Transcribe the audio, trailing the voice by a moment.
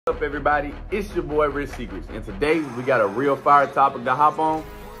What's up, everybody? It's your boy Rich Secrets, and today we got a real fire topic to hop on.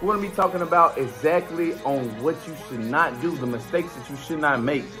 We're going to be talking about exactly on what you should not do, the mistakes that you should not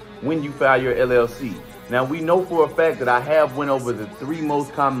make when you file your LLC. Now, we know for a fact that I have went over the 3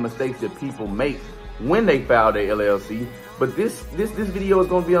 most common mistakes that people make when they file their LLC, but this video is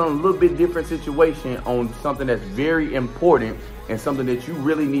going to be on a little bit different situation, on something that's very important and something that you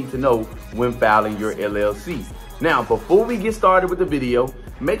really need to know when filing your LLC. Now, before we get started with the video,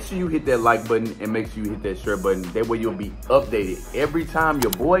 make sure you hit that like button and make sure you hit that share button. That way you'll be updated every time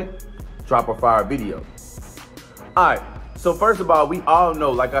your boy drop a fire video. All right, so first of all, we all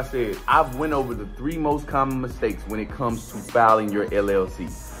know, like I said, I've went over the 3 most common mistakes when it comes to filing your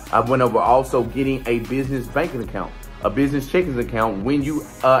LLC. I've went over also getting a business banking account, a business checking account when you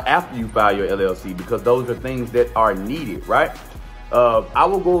after you file your LLC, because those are things that are needed, right? I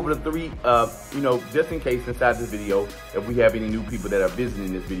will go over the 3, just in case inside this video, if we have any new people that are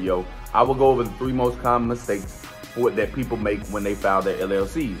visiting this video, I will go over the 3 most common mistakes that people make when they file their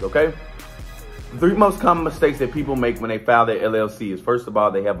LLCs, okay? The 3 most common mistakes that people make when they file their LLC is, first of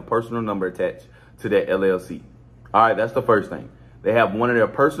all, they have a personal number attached to their LLC. All right, that's the first thing. They have one of their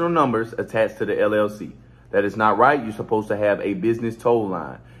personal numbers attached to the LLC. That is not right. You're supposed to have a business toll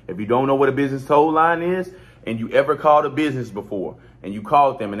line. If you don't know what a business toll line is, and you ever called a business before, and you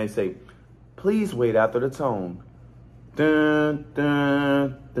called them and they say, please wait after the tone. Dun,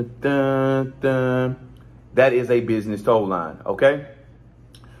 dun, dun, dun, dun. That is a business toll line, okay?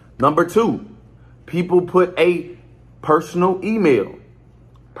 Number 2, people put a personal email.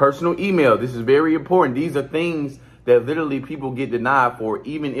 Personal email, this is very important. These are things that literally people get denied for,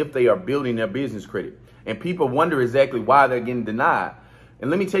 even if they are building their business credit. And people wonder exactly why they're getting denied.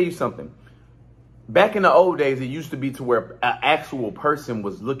 And let me tell you something. Back in the old days, it used to be to where an actual person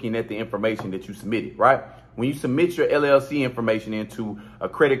was looking at the information that you submitted, right? When you submit your LLC information into a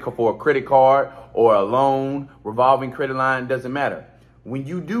credit card or a loan, revolving credit line, doesn't matter. When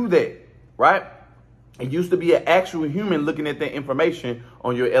you do that, right? It used to be an actual human looking at that information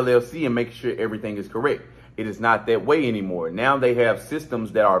on your LLC and making sure everything is correct. It is not that way anymore. Now they have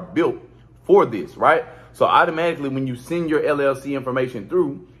systems that are built for this, right? So automatically when you send your LLC information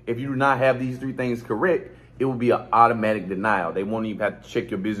through, if you do not have these 3 things correct, it will be an automatic denial. They won't even have to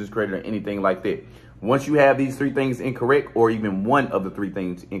check your business credit or anything like that. Once you have these 3 things incorrect, or even one of the 3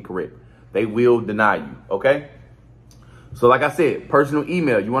 things incorrect, they will deny you, okay? So like I said, personal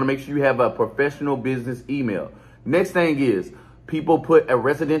email. You want to make sure you have a professional business email. Next thing is, people put a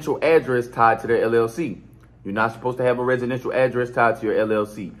residential address tied to their LLC. You're not supposed to have a residential address tied to your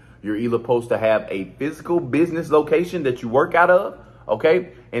LLC. You're either supposed to have a physical business location that you work out of,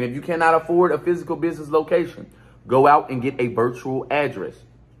 okay? And if you cannot afford a physical business location, go out and get a virtual address.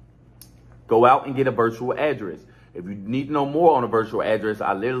 Go out and get a virtual address. If you need to know more on a virtual address,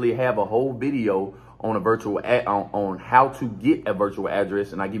 I literally have a whole video on on how to get a virtual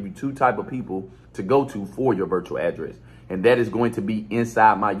address, and I give you 2 types of people to go to for your virtual address, and that is going to be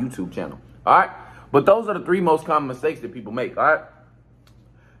inside my YouTube channel. All right, but those are the 3 most common mistakes that people make. All right,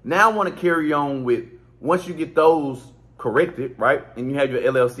 now I want to carry on with, once you get those corrected, right, and you have your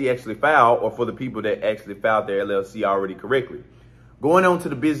LLC actually filed, or for the people that actually filed their LLC already correctly, going on to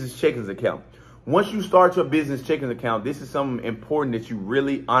the business checkings account. Once you start your business checkings account, this is something important that you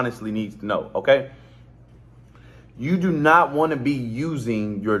really honestly need to know, okay? You do not want to be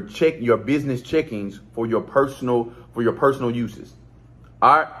using your business checkings for your personal uses.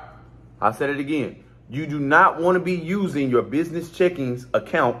 All right, I said it again. You do not want to be using your business checkings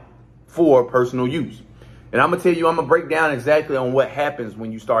account for personal use. And I'm going to tell you, I'm going to break down exactly on what happens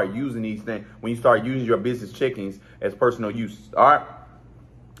when you start using these things, when you start using your business checkings as personal uses. All right.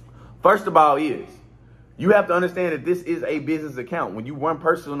 First of all you have to understand that this is a business account. When you run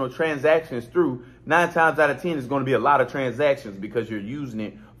personal transactions through, 9 times out of 10, it's going to be a lot of transactions because you're using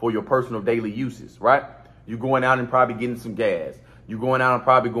it for your personal daily uses, right? You're going out and probably getting some gas. You're going out and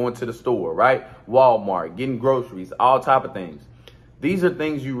probably going to the store, right? Walmart, getting groceries, all type of things. These are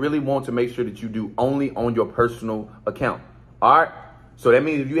things you really want to make sure that you do only on your personal account. All right. So that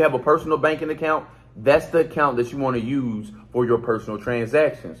means if you have a personal banking account, that's the account that you want to use for your personal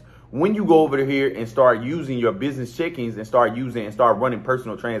transactions. When you go over here and start using your business checkings and start running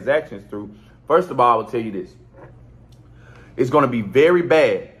personal transactions through, first of all, I will tell you this. It's going to be very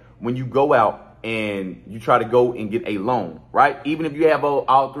bad when you go out and you try to go and get a loan, right? Even if you have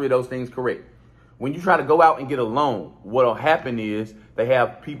all 3 of those things correct. When you try to go out and get a loan, what will happen is they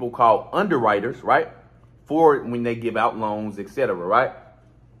have people called underwriters, right? For when they give out loans, etc., right?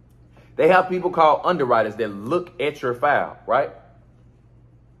 They have people called underwriters that look at your file, right?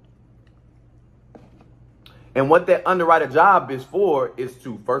 And what that underwriter job is for is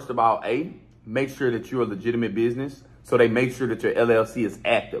to, first of all, make sure that you're a legitimate business. So they make sure that your LLC is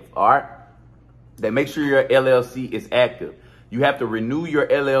active. All right. They make sure your LLC is active. You have to renew your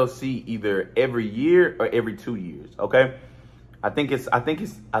LLC either every year or every 2 years. Okay. I think it's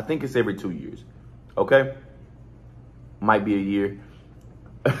every 2 years. Okay. Might be a year.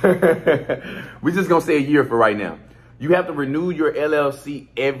 We're just going to say a year for right now. You have to renew your LLC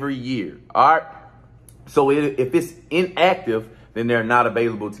every year. All right. So if it's inactive, then they're not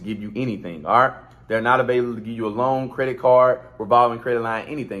available to give you anything. All right. They're not available to give you a loan, credit card, revolving credit line,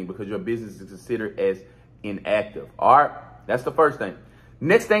 anything, because your business is considered as inactive. All right. That's the first thing.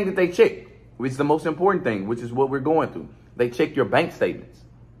 Next thing that they check, which is the most important thing, which is what we're going through. They check your bank statements.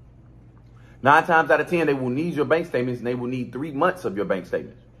 9 times out of 10, they will need your bank statements, and they will need 3 months of your bank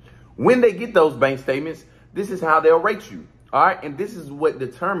statements. When they get those bank statements, this is how they'll rate you. All right. And this is what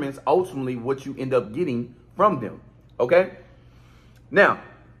determines ultimately what you end up getting from them. OK. Now,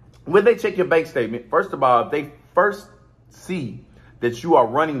 when they check your bank statement, first of all, they first see that you are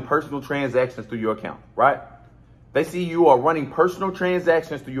running personal transactions through your account. Right. They see you are running personal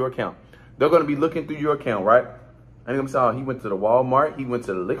transactions through your account. They're going to be looking through your account. Right. And I'm saying he went to the Walmart. He went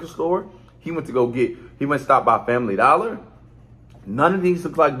to the liquor store. He went to stop by Family Dollar. None of these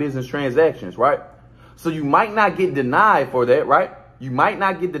look like business transactions, right? So you might not get denied for that, right? You might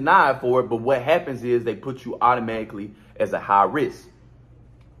not get denied for it, but what happens is they put you automatically as a high risk.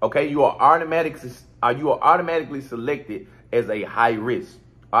 Okay, you are automatically selected as a high risk.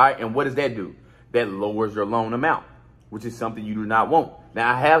 All right, and what does that do? That lowers your loan amount, which is something you do not want.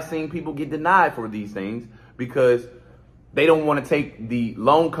 Now, I have seen people get denied for these things because they don't want to the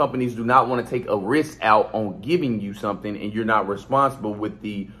loan companies do not want to take a risk out on giving you something, and you're not responsible with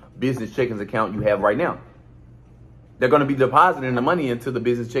the business checkings account you have right now. They're going to be depositing the money into the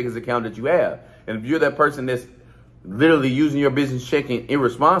business checkings account that you have. And if you're that person that's literally using your business checking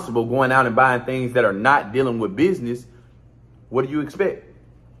irresponsible, going out and buying things that are not dealing with business, what do you expect?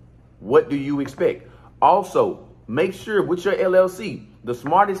 What do you expect? Also, make sure with your LLC, the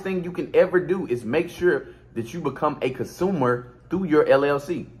smartest thing you can ever do is make sure that you become a consumer through your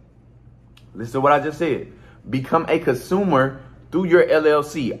LLC. Listen to what I just said. Become a consumer through your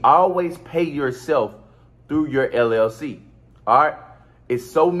LLC. Always pay yourself through your LLC. All right. It's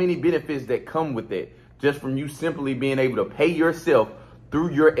so many benefits that come with that, just from you simply being able to pay yourself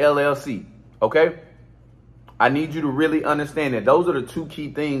through your LLC. Okay. I need you to really understand that those are the 2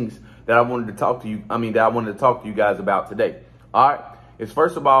 key things that I wanted to talk to you guys about today. All right. It's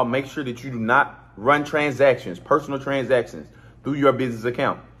first of all, make sure that you do not run transactions, personal transactions through your business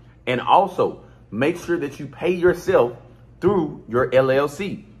account. And also make sure that you pay yourself through your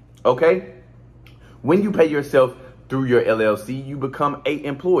LLC. Okay. When you pay yourself through your LLC, you become an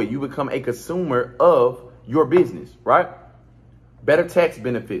employee. You become a consumer of your business, right? Better tax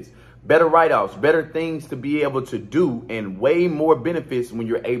benefits, better write-offs, better things to be able to do, and way more benefits when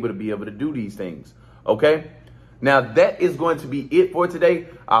you're able to do these things. Okay. Now, that is going to be it for today.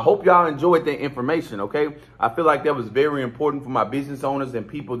 I hope y'all enjoyed that information, okay? I feel like that was very important for my business owners and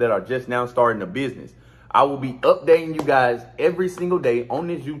people that are just now starting a business. I will be updating you guys every single day on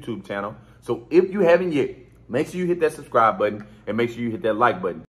this YouTube channel. So if you haven't yet, make sure you hit that subscribe button and make sure you hit that like button.